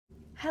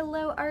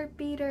Hello art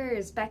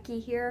beaders, Becky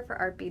here for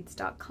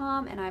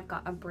artbeads.com, and I've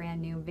got a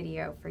brand new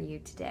video for you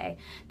today.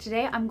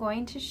 Today I'm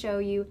going to show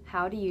you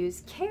how to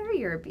use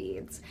carrier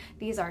beads.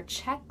 These are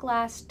Czech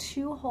Glass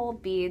 2-hole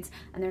beads,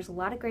 and there's a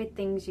lot of great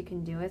things you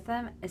can do with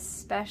them,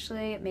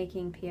 especially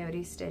making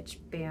peyote stitch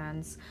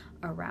bands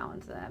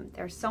around them.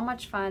 They're so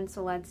much fun,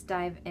 so let's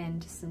dive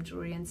into some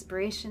jewelry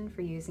inspiration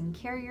for using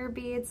carrier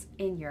beads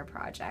in your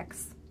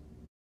projects.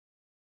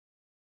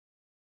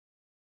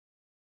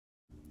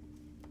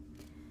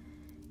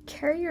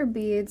 Carrier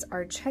beads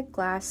are Czech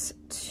Glass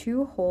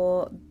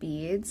 2-hole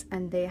beads,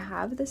 and they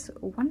have this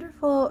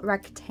wonderful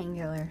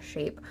rectangular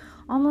shape,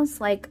 almost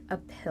like a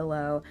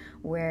pillow,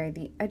 where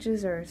the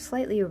edges are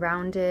slightly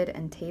rounded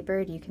and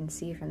tapered. You can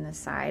see from the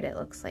side it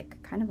looks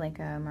like kind of like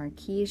a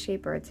marquee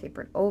shape or a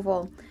tapered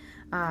oval.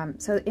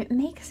 So it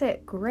makes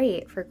it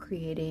great for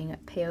creating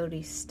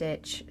peyote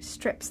stitch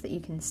strips that you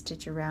can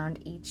stitch around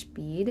each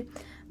bead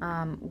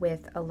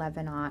with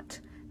 11-aught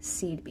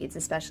seed beads,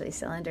 especially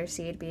cylinder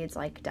seed beads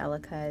like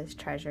Delicas,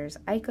 Treasures,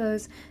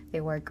 Icos.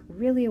 They work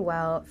really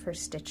well for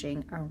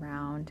stitching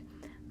around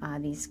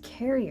these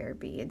carrier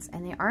beads,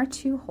 and they are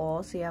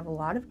 2-hole, so you have a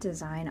lot of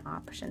design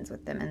options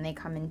with them, and they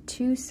come in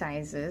 2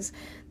 sizes.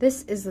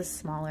 This is the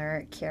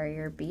smaller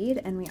carrier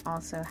bead, and we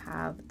also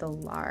have the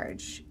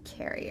large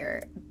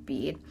carrier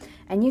bead,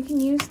 and you can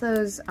use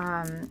those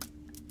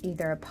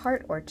either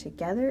apart or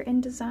together in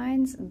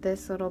designs.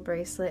 This little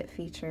bracelet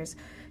features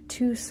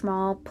 2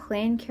 small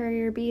plain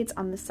carrier beads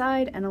on the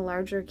side and a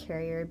larger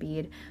carrier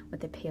bead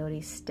with a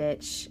peyote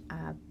stitch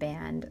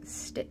band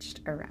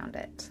stitched around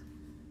it.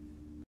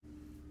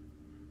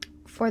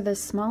 For the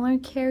smaller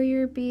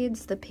carrier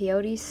beads, the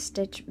peyote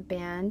stitch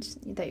band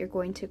that you're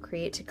going to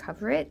create to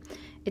cover it,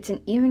 it's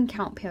an even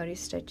count peyote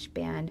stitch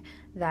band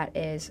that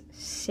is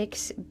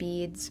 6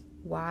 beads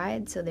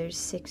wide, so there's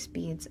 6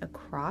 beads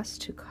across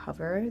to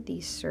cover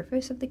the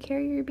surface of the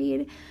carrier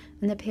bead,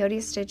 and the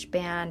peyote stitch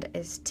band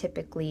is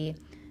typically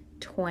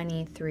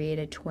 23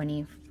 to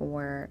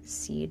 24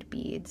 seed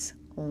beads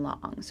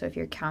long. So if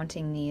you're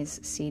counting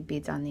these seed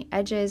beads on the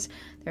edges,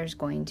 there's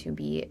going to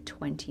be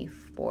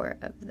 24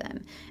 of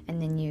them,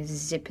 and then you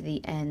zip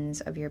the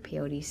ends of your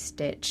peyote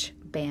stitch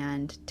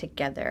band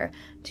together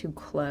to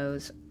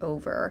close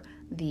over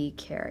the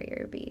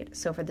carrier bead.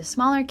 So for the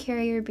smaller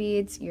carrier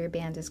beads, your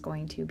band is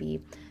going to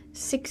be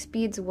 6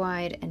 beads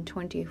wide and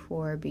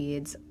 24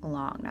 beads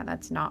long. Now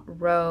that's not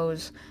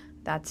rows,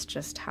 that's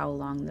just how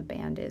long the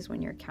band is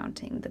when you're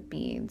counting the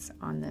beads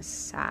on this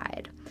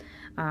side.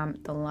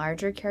 The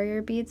larger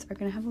carrier beads are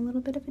going to have a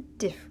little bit of a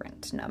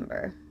different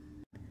number.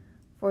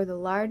 For the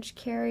large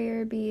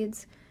carrier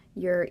beads,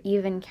 your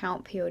even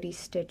count peyote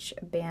stitch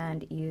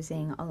band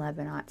using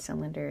 11-aught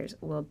cylinders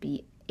will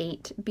be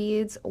 8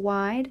 beads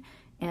wide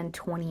and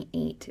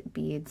 28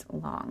 beads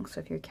long. So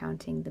if you're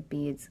counting the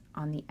beads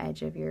on the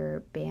edge of your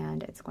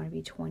band, it's going to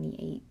be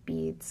 28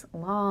 beads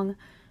long,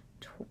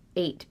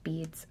 8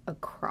 beads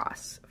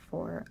across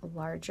for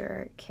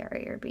larger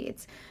carrier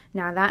beads.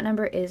 Now that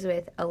number is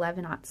with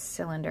 11-aught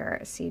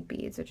cylinder seed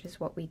beads, which is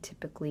what we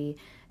typically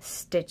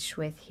stitch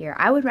with here.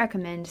 I would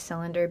recommend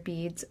cylinder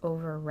beads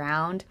over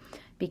round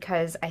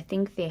because I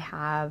think they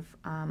have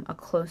a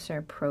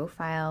closer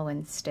profile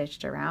when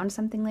stitched around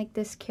something like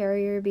this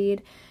carrier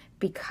bead,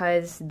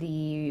 because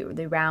the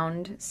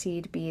round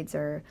seed beads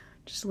are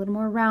just a little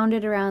more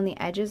rounded around the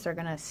edges. They're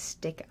gonna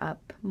stick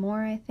up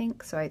more, I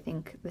think. So I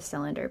think the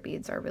cylinder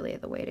beads are really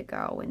the way to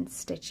go when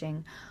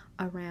stitching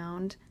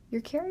around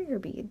your carrier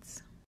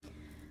beads.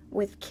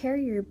 With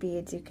carrier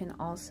beads, you can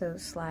also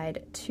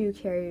slide 2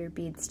 carrier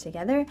beads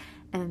together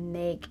and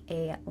make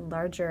a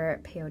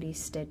larger peyote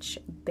stitch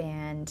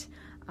band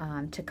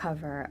to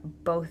cover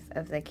both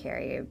of the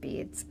carrier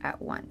beads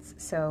at once.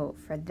 So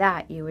for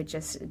that, you would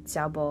just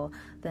double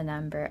the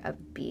number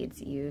of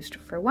beads used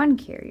for 1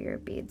 carrier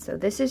bead. So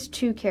this is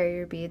 2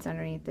 carrier beads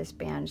underneath this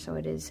band, so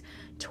it is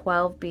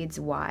 12 beads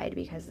wide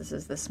because this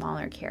is the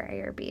smaller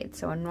carrier bead.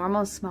 So a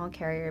normal small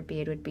carrier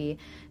bead would be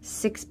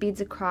 6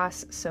 beads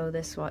across, so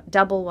this one,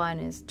 double one,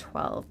 is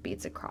 12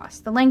 beads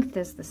across. The length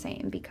is the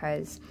same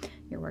because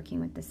you're working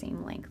with the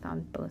same length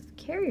on both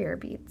carrier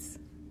beads.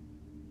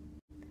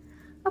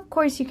 Of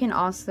course, you can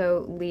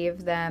also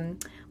leave them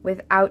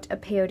without a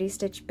peyote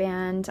stitch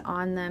band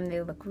on them.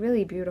 They look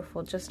really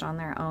beautiful just on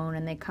their own,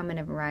 and they come in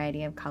a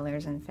variety of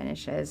colors and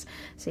finishes.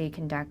 So you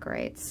can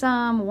decorate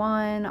some,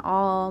 1,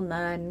 all,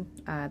 none.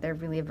 They're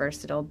really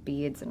versatile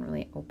beads and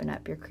really open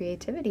up your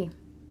creativity.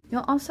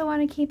 You'll also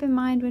want to keep in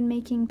mind when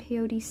making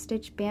peyote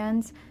stitch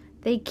bands,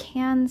 they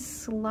can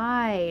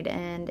slide,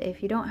 and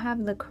if you don't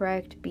have the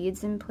correct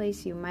beads in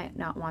place, you might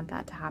not want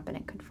that to happen.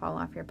 It could fall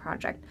off your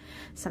project.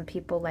 Some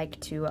people like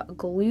to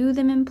glue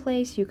them in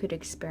place. You could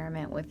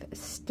experiment with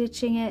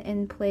stitching it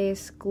in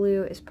place.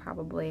 Glue is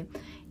probably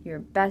your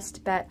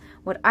best bet.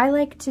 What I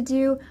like to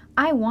do,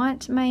 I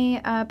want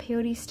my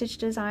peyote stitch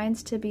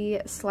designs to be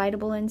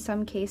slidable in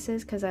some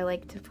cases because I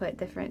like to put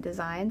different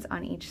designs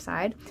on each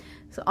side.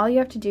 So all you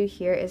have to do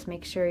here is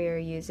make sure you're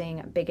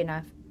using big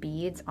enough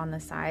beads on the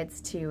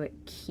sides to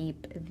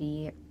keep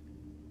the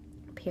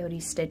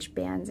peyote stitch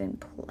bands in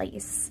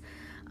place.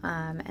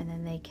 and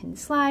then they can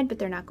slide, but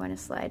they're not going to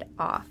slide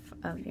off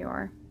of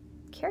your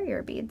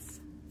carrier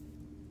beads.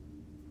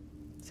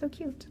 So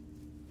cute.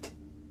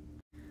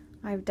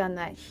 I've done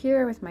that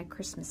here with my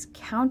Christmas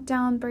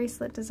countdown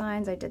bracelet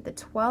designs. I did the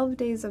 12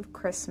 days of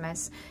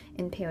Christmas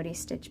in peyote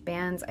stitch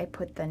bands. I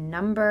put the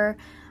number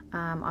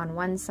on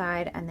one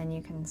side, and then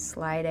you can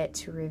slide it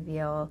to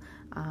reveal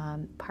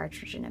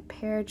partridge in a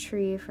pear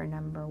tree for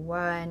number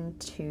 1,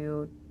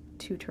 two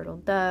turtle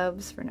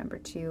doves for number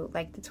 2,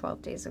 like the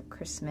 12 days of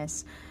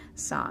Christmas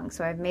song.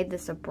 So I've made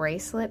this a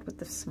bracelet with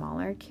the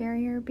smaller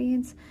carrier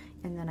beads,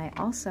 and then I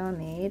also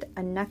made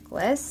a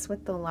necklace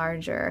with the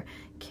larger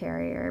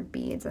carrier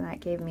beads, and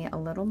that gave me a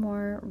little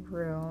more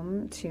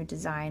room to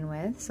design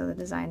with. So the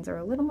designs are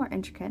a little more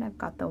intricate. I've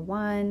got the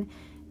 1,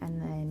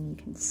 and then you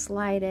can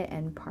slide it,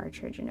 and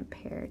partridge in a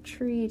pear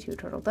tree, 2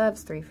 turtle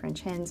doves, 3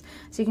 French hens.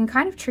 So you can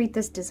kind of treat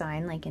this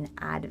design like an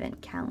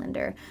advent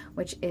calendar,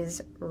 which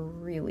is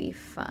really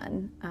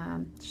fun.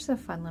 It's just a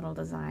fun little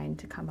design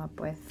to come up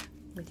with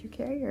your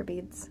carrier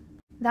beads.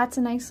 That's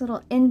a nice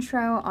little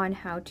intro on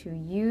how to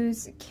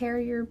use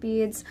carrier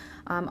beads.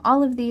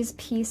 All of these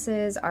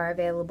pieces are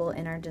available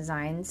in our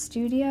design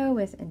studio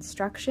with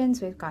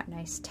instructions. We've got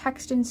nice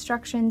text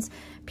instructions,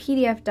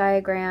 PDF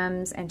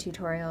diagrams, and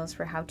tutorials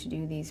for how to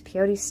do these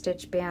peyote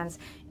stitch bands,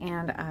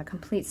 and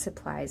complete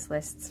supplies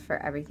lists for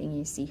everything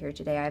you see here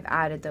today. I've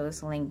added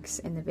those links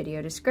in the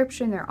video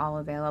description. They're all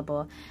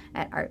available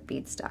at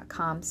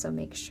artbeads.com, so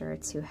make sure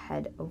to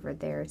head over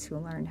there to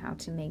learn how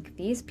to make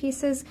these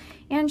pieces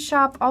and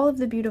shop all of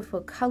the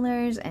beautiful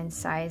colors and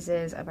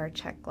sizes of our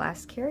Czech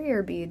Glass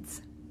carrier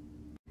beads.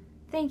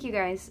 Thank you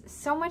guys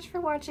so much for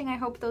watching. I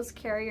hope those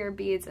carrier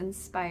beads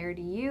inspired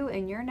you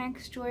in your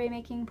next jewelry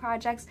making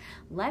projects.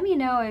 Let me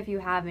know if you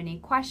have any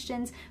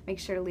questions. Make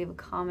sure to leave a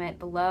comment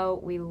below.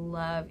 We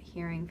love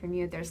hearing from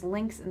you. There's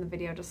links in the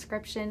video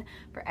description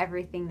for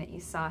everything that you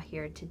saw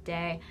here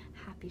today.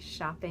 Happy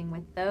shopping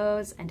with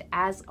those. And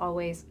as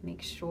always,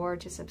 make sure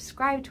to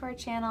subscribe to our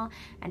channel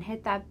and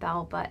hit that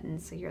bell button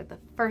so you're the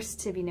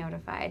first to be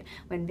notified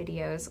when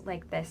videos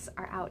like this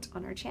are out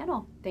on our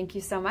channel. Thank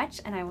you so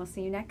much, and I will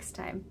see you next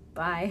time.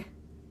 Bye.